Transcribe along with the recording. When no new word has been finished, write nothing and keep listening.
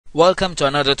Welcome to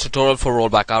another tutorial for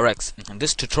RollBack Rx. In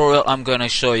this tutorial I'm going to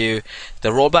show you the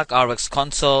RollBack Rx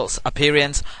console's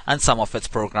appearance and some of its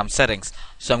program settings.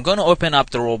 So I'm going to open up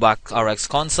the RollBack Rx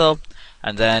console,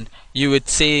 and then you would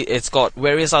see it's got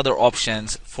various other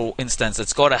options. For instance,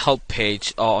 it's got a help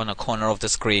page on a corner of the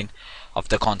screen of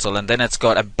the console, and then it's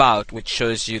got about, which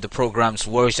shows you the program's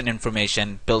version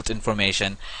information, build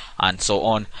information, and so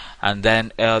on. And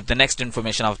then the next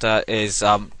information after is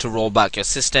to roll back your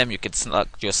system. You can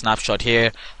select your snapshot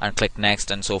here and click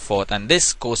next and so forth, and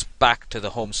this goes back to the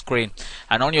home screen.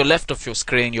 And on your left of your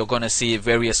screen you're going to see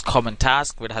various common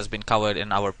tasks which has been covered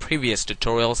in our previous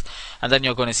tutorials, and then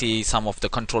you're going to see some of the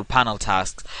control panel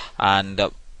tasks. And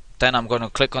then I'm going to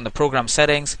click on the program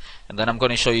settings, and then I'm going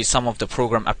to show you some of the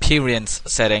program appearance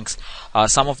settings.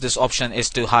 Some of this option is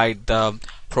to hide the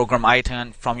program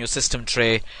icon from your system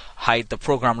tray, hide the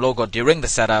program logo during the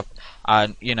setup,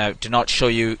 and do not show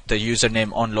you the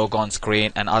username on logo on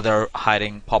screen, and other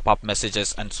hiding pop-up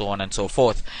messages and so on and so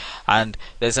forth. And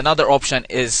there's another option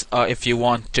is if you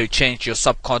want to change your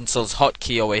subconsole's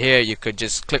hotkey over here, you could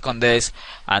just click on this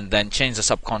and then change the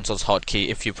subconsole's hotkey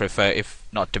if you prefer, if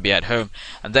not to be at home.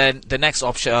 And then the next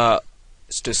option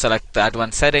is to select the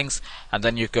advanced settings, and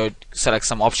then you could select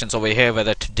some options over here,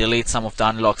 whether to delete some of the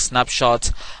unlocked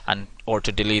snapshots or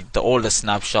to delete the older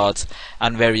snapshots,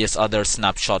 and various other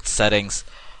snapshot settings.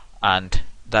 And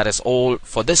that is all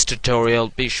for this tutorial.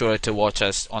 Be sure to watch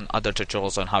us on other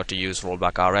tutorials on how to use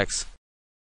RollBack Rx.